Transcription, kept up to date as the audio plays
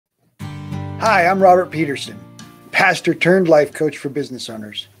Hi, I'm Robert Peterson, pastor turned life coach for business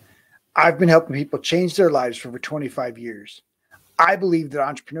owners. I've been helping people change their lives for over 25 years. I believe that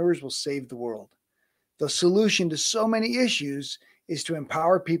entrepreneurs will save the world. The solution to so many issues is to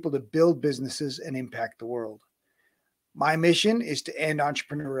empower people to build businesses and impact the world. My mission is to end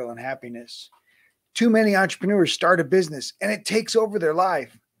entrepreneurial unhappiness. Too many entrepreneurs start a business and it takes over their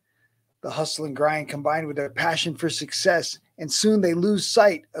life. The hustle and grind combined with their passion for success, and soon they lose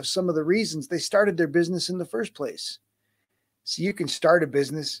sight of some of the reasons they started their business in the first place. So you can start a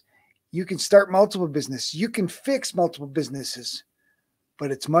business, you can start multiple businesses, you can fix multiple businesses,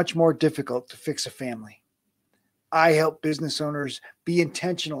 but it's much more difficult to fix a family. I help business owners be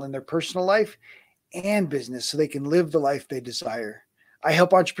intentional in their personal life and business so they can live the life they desire. I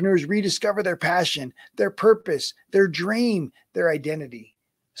help entrepreneurs rediscover their passion, their purpose, their dream, their identity,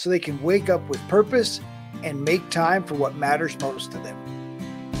 so they can wake up with purpose and make time for what matters most to them.